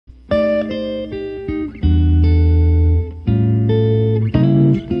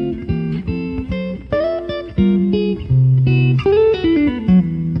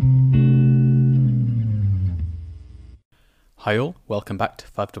Welcome back to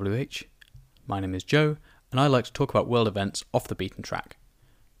 5WH. My name is Joe, and I like to talk about world events off the beaten track.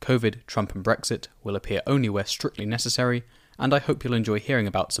 COVID, Trump and Brexit will appear only where strictly necessary, and I hope you'll enjoy hearing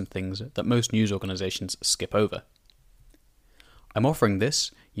about some things that most news organisations skip over. I'm offering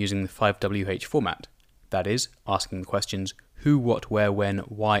this using the 5WH format, that is, asking the questions who, what, where, when,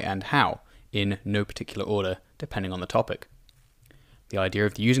 why and how, in no particular order depending on the topic. The idea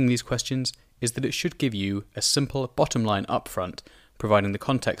of using these questions is that it should give you a simple bottom line up front, providing the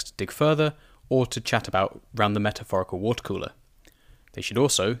context to dig further or to chat about round the metaphorical water cooler. They should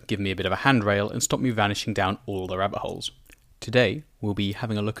also give me a bit of a handrail and stop me vanishing down all the rabbit holes. Today, we'll be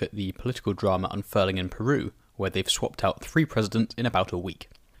having a look at the political drama unfurling in Peru, where they've swapped out 3 presidents in about a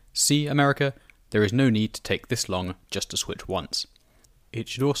week. See, America, there is no need to take this long just to switch once. It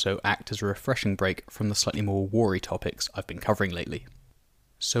should also act as a refreshing break from the slightly more war-y topics I've been covering lately.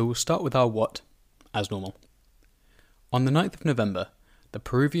 So we'll start with our what, as normal. On the 9th of November, the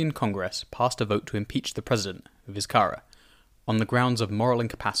Peruvian Congress passed a vote to impeach the president, Vizcarra, on the grounds of moral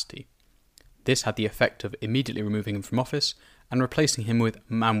incapacity. This had the effect of immediately removing him from office and replacing him with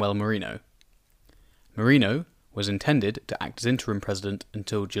Manuel Merino. Merino was intended to act as interim president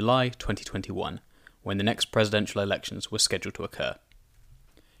until July 2021, when the next presidential elections were scheduled to occur.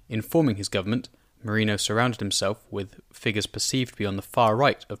 In forming his government, Merino surrounded himself with figures perceived to be on the far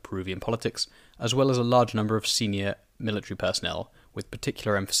right of Peruvian politics, as well as a large number of senior military personnel, with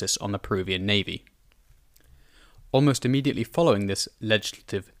particular emphasis on the Peruvian Navy. Almost immediately following this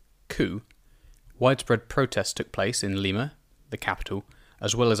legislative coup, widespread protests took place in Lima, the capital,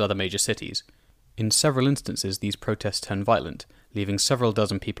 as well as other major cities. In several instances, these protests turned violent, leaving several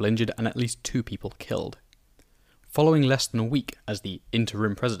dozen people injured and at least 2 people killed. Following less than a week as the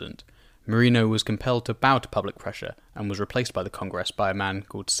interim president, Merino was compelled to bow to public pressure and was replaced by the Congress by a man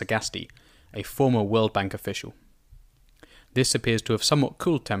called Sagasti, a former World Bank official. This appears to have somewhat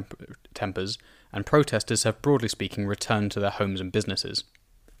cooled tempers, and protesters have broadly speaking returned to their homes and businesses.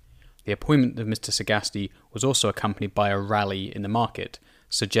 The appointment of Mr. Sagasti was also accompanied by a rally in the market,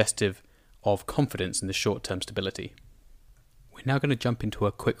 suggestive of confidence in the short-term stability. We're now going to jump into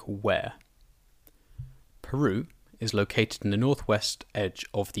a quick where. Peru is located in the northwest edge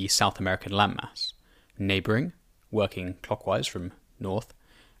of the South American landmass, neighbouring, working clockwise from north,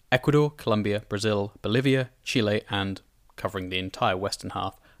 Ecuador, Colombia, Brazil, Bolivia, Chile, and, covering the entire western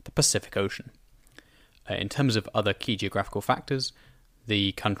half, the Pacific Ocean. In terms of other key geographical factors,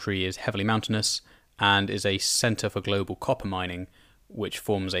 the country is heavily mountainous and is a centre for global copper mining, which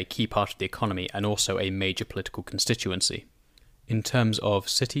forms a key part of the economy and also a major political constituency. In terms of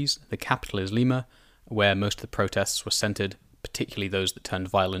cities, the capital is Lima, where most of the protests were centred, particularly those that turned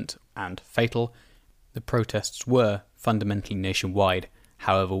violent and fatal. The protests were fundamentally nationwide,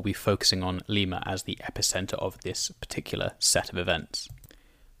 however we'll be focusing on Lima as the epicentre of this particular set of events.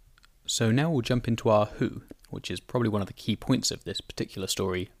 So now we'll jump into our who, which is probably one of the key points of this particular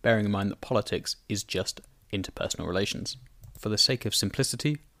story, bearing in mind that politics is just interpersonal relations. For the sake of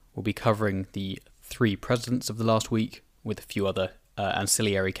simplicity, we'll be covering the 3 presidents of the last week, with a few other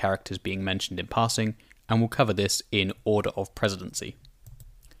ancillary characters being mentioned in passing, and we'll cover this in order of presidency.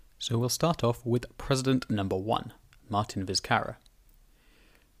 So we'll start off with President number 1, Martin Vizcarra.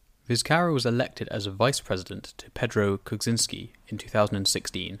 Vizcarra was elected as a vice president to Pedro Kuczynski in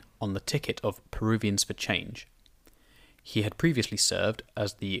 2016 on the ticket of Peruvians for Change. He had previously served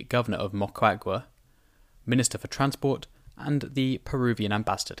as the governor of Moquegua, minister for transport, and the Peruvian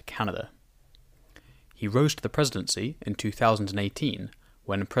ambassador to Canada. He rose to the presidency in 2018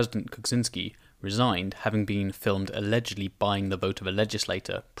 when President Kuczynski resigned, having been filmed allegedly buying the vote of a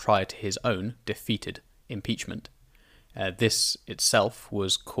legislator prior to his own defeated impeachment. This itself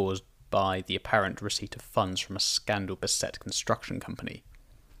was caused by the apparent receipt of funds from a scandal-beset construction company.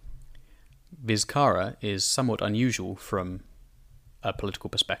 Vizcarra is somewhat unusual from a political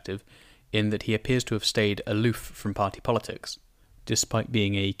perspective in that he appears to have stayed aloof from party politics, despite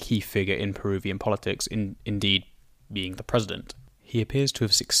being a key figure in Peruvian politics, indeed being the president. He appears to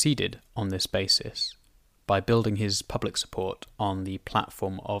have succeeded on this basis by building his public support on the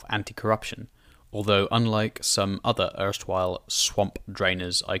platform of anti-corruption, although unlike some other erstwhile swamp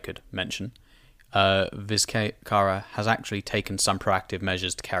drainers I could mention, Vizcarra has actually taken some proactive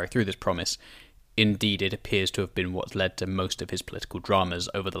measures to carry through this promise. Indeed, it appears to have been what led to most of his political dramas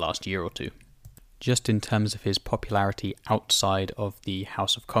over the last year or 2. Just in terms of his popularity outside of the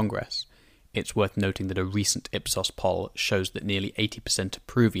House of Congress, it's worth noting that a recent Ipsos poll shows that nearly 80% of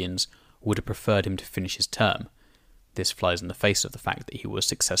Peruvians would have preferred him to finish his term. This flies in the face of the fact that he was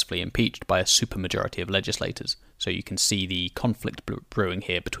successfully impeached by a supermajority of legislators, so you can see the conflict brewing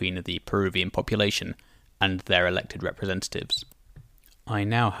here between the Peruvian population and their elected representatives. I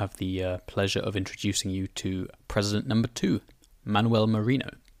now have the pleasure of introducing you to President number 2, Manuel Merino.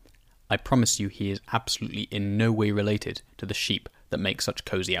 I promise you he is absolutely in no way related to the sheep that make such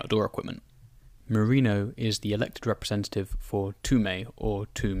cosy outdoor equipment. Merino is the elected representative for Tume, or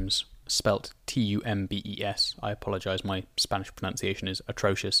Tumbes, spelt Tumbes. I apologise, my Spanish pronunciation is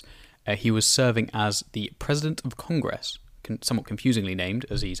atrocious. He was serving as the President of Congress, somewhat confusingly named,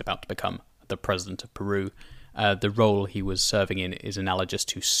 as he's about to become the President of Peru. The role he was serving in is analogous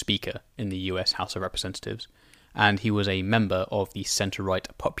to Speaker in the US House of Representatives, and he was a member of the centre-right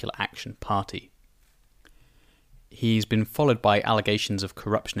Popular Action Party. He's been followed by allegations of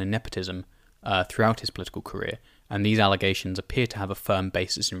corruption and nepotism throughout his political career, and these allegations appear to have a firm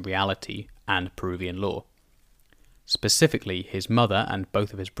basis in reality and Peruvian law. Specifically, his mother and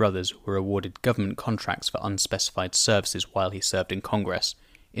both of his brothers were awarded government contracts for unspecified services while he served in Congress,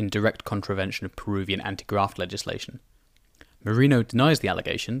 in direct contravention of Peruvian anti-graft legislation. Merino denies the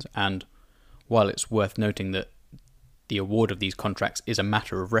allegations, and while it's worth noting that the award of these contracts is a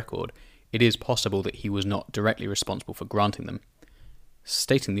matter of record, it is possible that he was not directly responsible for granting them.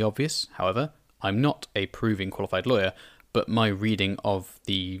 Stating the obvious, however, I'm not a Peruvian qualified lawyer, but my reading of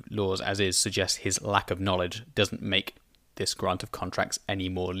the laws as is suggests his lack of knowledge doesn't make this grant of contracts any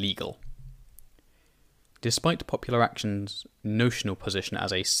more legal. Despite Popular Action's notional position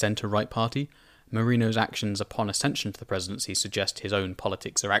as a centre-right party, Merino's actions upon ascension to the presidency suggest his own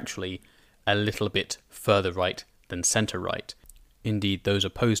politics are actually a little bit further right than centre-right. Indeed, those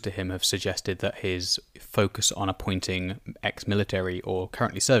opposed to him have suggested that his focus on appointing ex-military or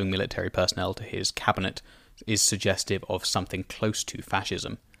currently serving military personnel to his cabinet is suggestive of something close to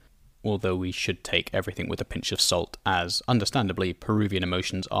fascism, although we should take everything with a pinch of salt, as, understandably, Peruvian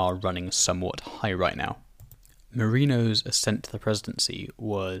emotions are running somewhat high right now. Merino's ascent to the presidency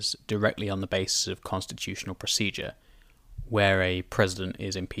was directly on the basis of constitutional procedure, where a president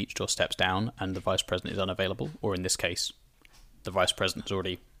is impeached or steps down and the vice president is unavailable, or in this case, the vice president has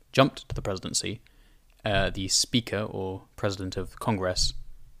already jumped to the presidency, the Speaker or President of Congress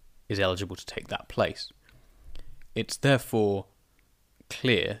is eligible to take that place. It's therefore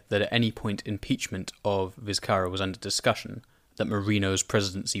clear that at any point impeachment of Vizcarra was under discussion, that Merino's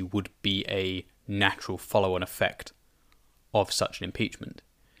presidency would be a natural follow-on effect of such an impeachment.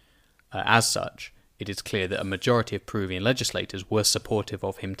 As such, it is clear that a majority of Peruvian legislators were supportive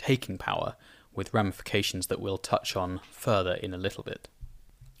of him taking power, with ramifications that we'll touch on further in a little bit.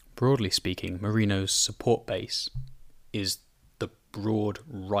 Broadly speaking, Merino's support base is the broad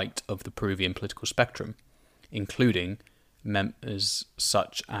right of the Peruvian political spectrum, including members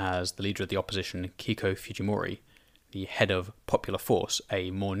such as the leader of the opposition, Keiko Fujimori, the head of Popular Force, a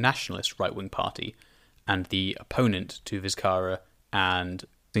more nationalist right-wing party, and the opponent to Vizcarra and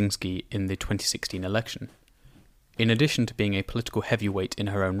Kuczynski in the 2016 election. In addition to being a political heavyweight in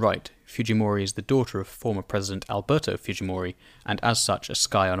her own right, Fujimori is the daughter of former President Alberto Fujimori, and as such a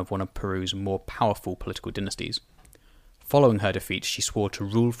scion of one of Peru's more powerful political dynasties. Following her defeat, she swore to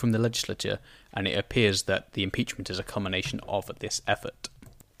rule from the legislature, and it appears that the impeachment is a culmination of this effort.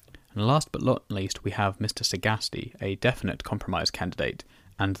 And last but not least, we have Mr. Sagasti, a definite compromise candidate,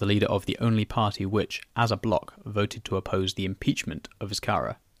 and the leader of the only party which, as a bloc, voted to oppose the impeachment of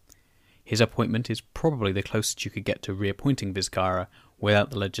Vizcarra. His appointment is probably the closest you could get to reappointing Vizcarra without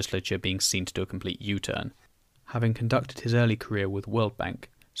the legislature being seen to do a complete U-turn. Having conducted his early career with World Bank,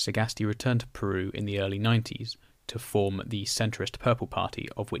 Sagasti returned to Peru in the early 90s to form the centrist Purple Party,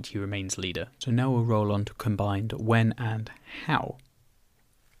 of which he remains leader. So now we'll roll on to combined when and how.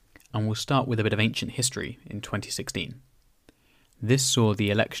 And we'll start with a bit of ancient history in 2016. This saw the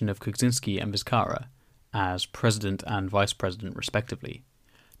election of Kuczynski and Vizcarra as president and vice president respectively.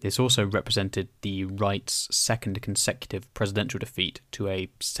 This also represented the right's second consecutive presidential defeat to a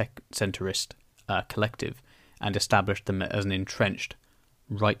centrist collective and established them as an entrenched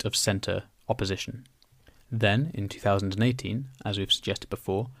right-of-centre opposition. Then, in 2018, as we've suggested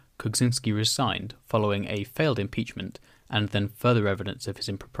before, Kuczynski resigned following a failed impeachment and then further evidence of his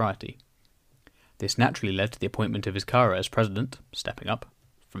impropriety. This naturally led to the appointment of Vizcarra as president, stepping up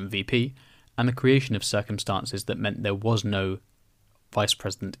from VP, and the creation of circumstances that meant there was no vice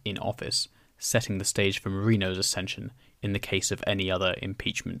president in office, setting the stage for Merino's ascension in the case of any other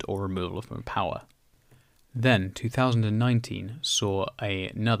impeachment or removal from power. Then, 2019 saw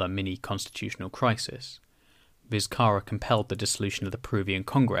another mini-constitutional crisis. Vizcarra compelled the dissolution of the Peruvian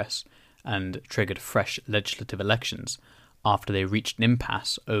Congress and triggered fresh legislative elections after they reached an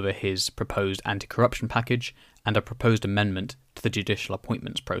impasse over his proposed anti-corruption package and a proposed amendment to the judicial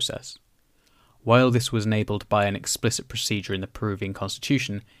appointments process. While this was enabled by an explicit procedure in the Peruvian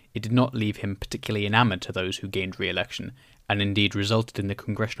constitution, it did not leave him particularly enamoured to those who gained re-election, and indeed resulted in the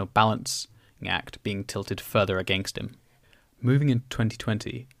Congressional Balancing Act being tilted further against him. Moving into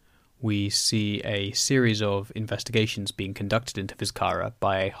 2020, we see a series of investigations being conducted into Vizcarra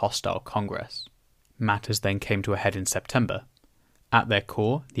by a hostile Congress. Matters then came to a head in September. At their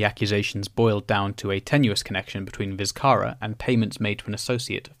core, the accusations boiled down to a tenuous connection between Vizcarra and payments made to an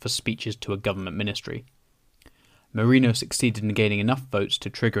associate for speeches to a government ministry. Merino succeeded in gaining enough votes to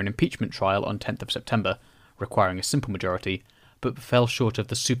trigger an impeachment trial on 10th of September, requiring a simple majority, but fell short of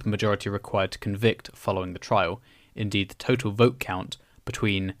the supermajority required to convict following the trial. Indeed, the total vote count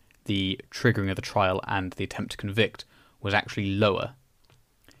between the triggering of the trial and the attempt to convict was actually lower.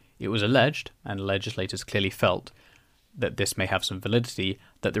 It was alleged, and legislators clearly felt, that this may have some validity,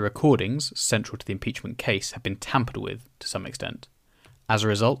 that the recordings central to the impeachment case have been tampered with to some extent. As a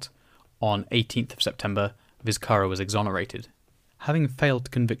result, on 18th of September, Vizcarra was exonerated. Having failed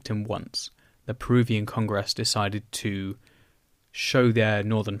to convict him once, the Peruvian Congress decided to show their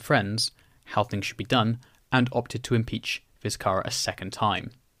northern friends how things should be done and opted to impeach Vizcarra a second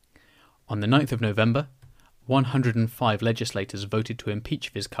time. On the 9th of November, 105 legislators voted to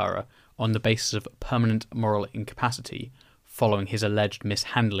impeach Vizcarra on the basis of permanent moral incapacity following his alleged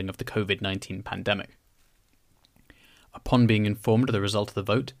mishandling of the COVID-19 pandemic. Upon being informed of the result of the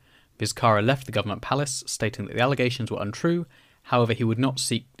vote, Vizcarra left the government palace, stating that the allegations were untrue. However, he would not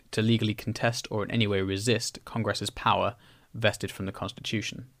seek to legally contest or in any way resist Congress's power vested from the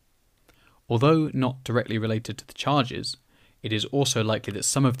Constitution. Although not directly related to the charges, it is also likely that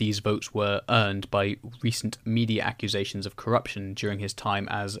some of these votes were earned by recent media accusations of corruption during his time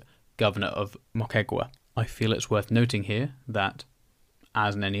as governor of Moquegua. I feel it's worth noting here that,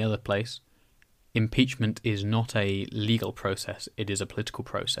 as in any other place, impeachment is not a legal process, it is a political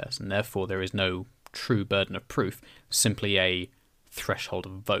process, and therefore there is no true burden of proof, simply a threshold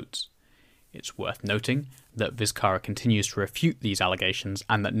of votes. It's worth noting that Vizcarra continues to refute these allegations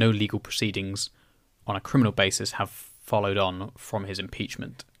and that no legal proceedings on a criminal basis have followed on from his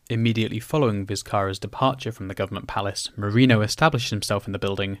impeachment. Immediately following Vizcarra's departure from the government palace, Merino established himself in the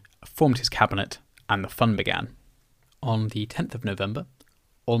building, formed his cabinet, and the fun began. On the 10th of November,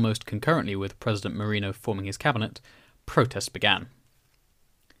 almost concurrently with President Merino forming his cabinet, protests began.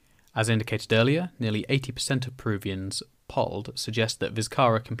 As indicated earlier, nearly 80% of Peruvians polled suggest that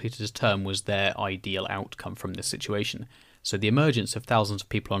Vizcarra completed his term was their ideal outcome from this situation, so the emergence of thousands of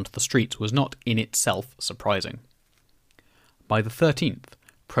people onto the streets was not in itself surprising. By the 13th,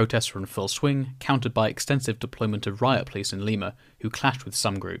 protests were in full swing, countered by extensive deployment of riot police in Lima, who clashed with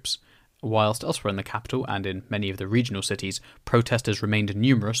some groups, whilst elsewhere in the capital and in many of the regional cities, protesters remained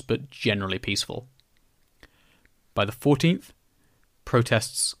numerous but generally peaceful. By the 14th,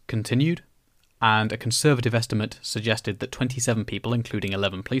 protests continued, and a conservative estimate suggested that 27 people, including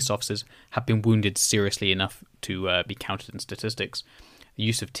 11 police officers, had been wounded seriously enough to be counted in statistics. The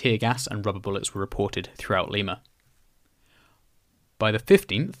use of tear gas and rubber bullets were reported throughout Lima. By the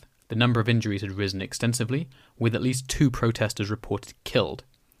 15th, the number of injuries had risen extensively, with at least 2 protesters reported killed.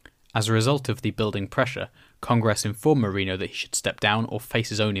 As a result of the building pressure, Congress informed Merino that he should step down or face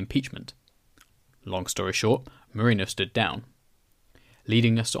his own impeachment. Long story short, Merino stood down.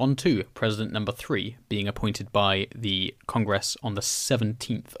 Leading us on to President number 3 being appointed by the Congress on the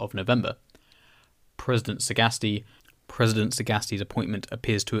 17th of November. President Sagasti's appointment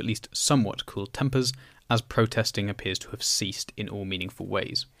appears to at least somewhat cool tempers, as protesting appears to have ceased in all meaningful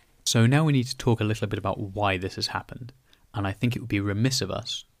ways. So now we need to talk a little bit about why this has happened, and I think it would be remiss of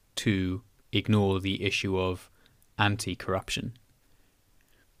us to ignore the issue of anti-corruption.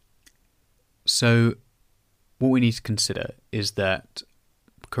 So what we need to consider is that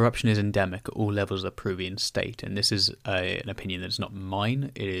corruption is endemic at all levels of the Peruvian state, and this is an opinion that is not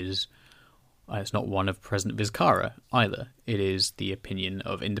mine. It's not one of President Vizcarra either. It is the opinion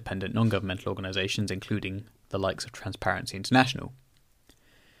of independent non-governmental organisations, including the likes of Transparency International.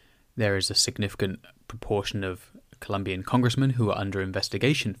 There is a significant proportion of Colombian congressmen who are under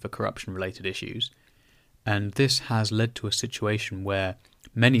investigation for corruption-related issues, and this has led to a situation where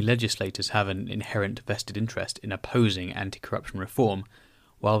many legislators have an inherent vested interest in opposing anti-corruption reform,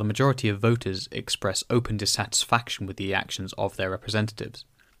 while the majority of voters express open dissatisfaction with the actions of their representatives.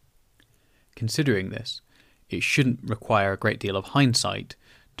 Considering this, it shouldn't require a great deal of hindsight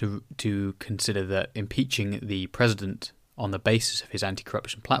to consider that impeaching the president on the basis of his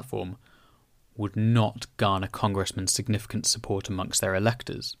anti-corruption platform would not garner congressmen significant support amongst their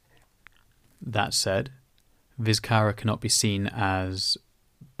electors. That said, Vizcarra cannot be seen as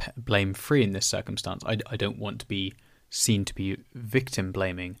blame-free in this circumstance. I don't want to be seen to be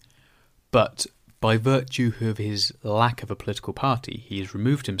victim-blaming, but By virtue of his lack of a political party, he has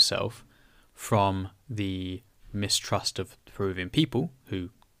removed himself from the mistrust of the Peruvian people,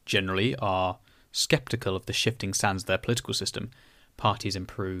 who generally are sceptical of the shifting sands of their political system. Parties in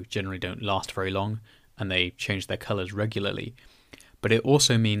Peru generally don't last very long, and they change their colours regularly. But it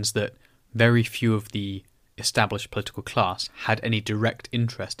also means that very few of the established political class had any direct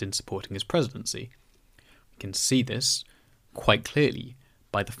interest in supporting his presidency. We can see this quite clearly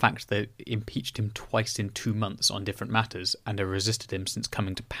by the fact that they impeached him twice in 2 months on different matters and have resisted him since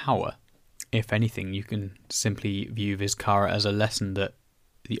coming to power. If anything, you can simply view Vizcarra as a lesson that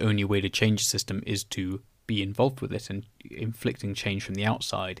the only way to change a system is to be involved with it, and inflicting change from the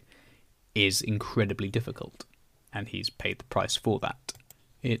outside is incredibly difficult, and he's paid the price for that.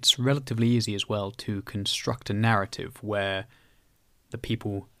 It's relatively easy as well to construct a narrative where the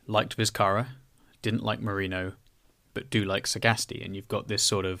people liked Vizcarra, didn't like Merino, but do like Sagasti, and you've got this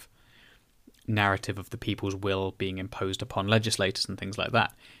sort of narrative of the people's will being imposed upon legislators and things like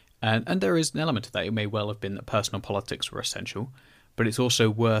that. And there is an element of that. It may well have been that personal politics were essential, but it's also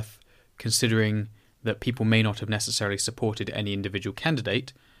worth considering that people may not have necessarily supported any individual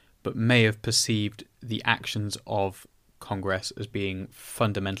candidate, but may have perceived the actions of Congress as being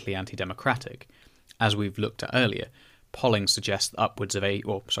fundamentally anti-democratic. As we've looked at earlier, polling suggests upwards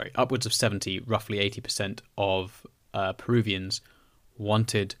of 70, roughly 80% of Peruvians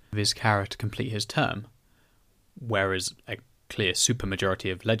wanted Vizcarra to complete his term, whereas a clear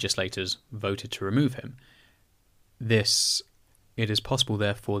supermajority of legislators voted to remove him. It is possible,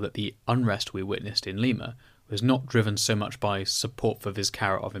 therefore, that the unrest we witnessed in Lima was not driven so much by support for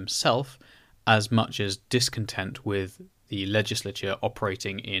Vizcarra of himself, as much as discontent with the legislature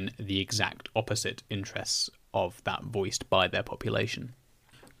operating in the exact opposite interests of that voiced by their population.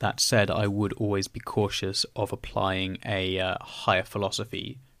 That said, I would always be cautious of applying a higher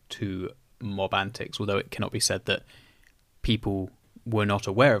philosophy to mob antics, although it cannot be said that people were not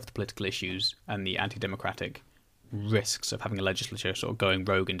aware of the political issues and the anti-democratic risks of having a legislature sort of going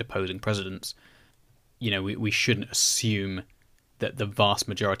rogue and deposing presidents. We shouldn't assume that the vast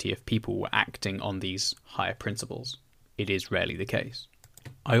majority of people were acting on these higher principles. It is rarely the case.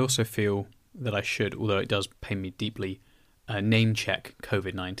 I also feel that I should, although it does pain me deeply, name check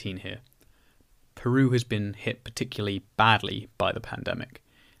COVID-19 here. Peru has been hit particularly badly by the pandemic.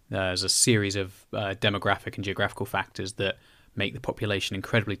 There's a series of demographic and geographical factors that make the population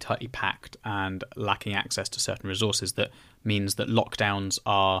incredibly tightly packed and lacking access to certain resources. That means that lockdowns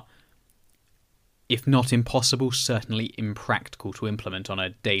are, if not impossible, certainly impractical to implement on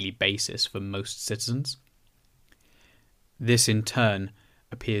a daily basis for most citizens. This in turn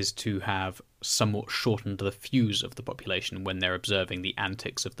appears to have somewhat shortened the fuse of the population when they're observing the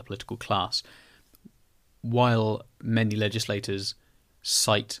antics of the political class. While many legislators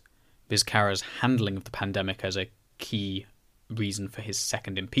cite Vizcarra's handling of the pandemic as a key reason for his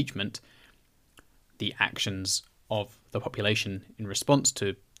second impeachment, the actions of the population in response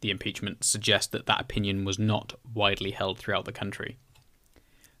to the impeachment suggest that that opinion was not widely held throughout the country.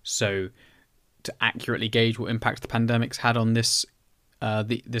 So, to accurately gauge what impact the pandemic's had on this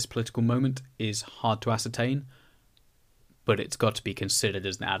political moment is hard to ascertain, but it's got to be considered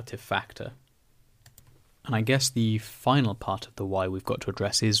as an additive factor. And I guess the final part of the why we've got to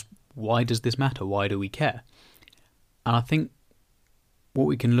address is, why does this matter? Why do we care? And I think what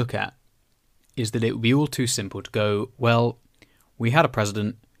we can look at is that it would be all too simple to go, well, we had a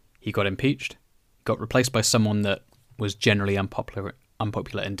president, he got impeached, got replaced by someone that was generally unpopular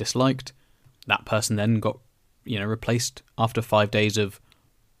and disliked. That person then got, replaced after 5 days of,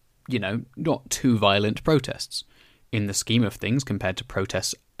 not too violent protests. In the scheme of things, compared to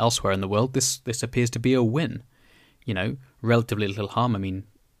protests elsewhere in the world, this appears to be a win. Relatively little harm. I mean,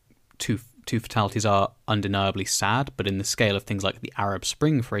 two fatalities are undeniably sad, but in the scale of things like the Arab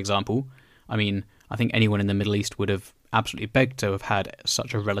Spring, for example, I think anyone in the Middle East would have absolutely begged to have had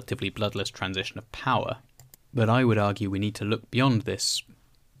such a relatively bloodless transition of power. But I would argue we need to look beyond this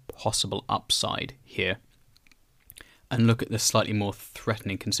possible upside here and look at the slightly more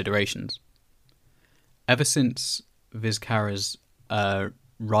threatening considerations. Ever since Vizcarra's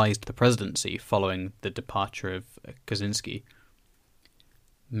rise to the presidency following the departure of Kaczynski,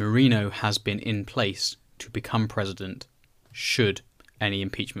 Merino has been in place to become president should any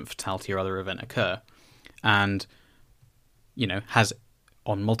impeachment, fatality or other event occur, and has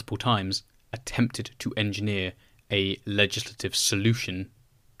on multiple times attempted to engineer a legislative solution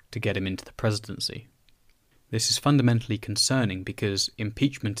to get him into the presidency. This is fundamentally concerning because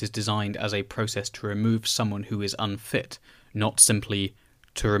impeachment is designed as a process to remove someone who is unfit, not simply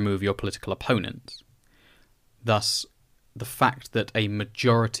to remove your political opponents. Thus, the fact that a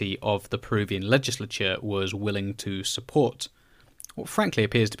majority of the Peruvian legislature was willing to support what frankly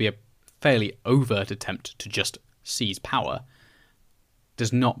appears to be a fairly overt attempt to just seize power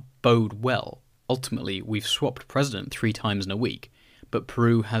does not bode well. Ultimately, we've swapped president 3 times in a week, but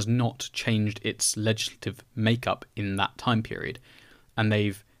Peru has not changed its legislative makeup in that time period, and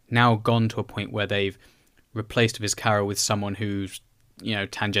they've now gone to a point where they've replaced Vizcarra with someone who's,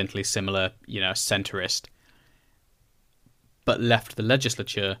 tangentially similar, centrist, but left the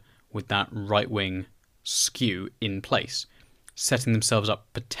legislature with that right-wing skew in place, setting themselves up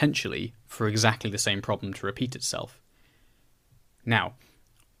potentially for exactly the same problem to repeat itself. Now,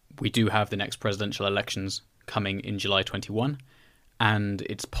 we do have the next presidential elections coming in July 21, and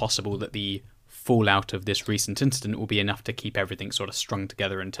it's possible that the fallout of this recent incident will be enough to keep everything sort of strung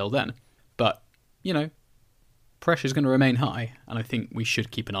together until then. But, pressure's going to remain high, and I think we should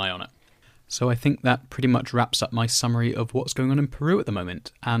keep an eye on it. So I think that pretty much wraps up my summary of what's going on in Peru at the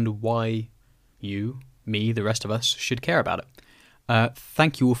moment, and why you, me, the rest of us, should care about it.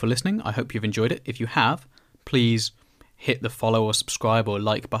 Thank you all for listening. I hope you've enjoyed it. If you have, please hit the follow or subscribe or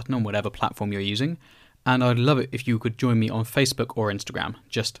like button on whatever platform you're using. And I'd love it if you could join me on Facebook or Instagram.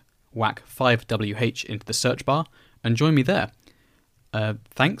 Just whack 5WH into the search bar and join me there.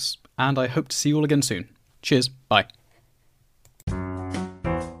 Thanks, and I hope to see you all again soon. Cheers, bye.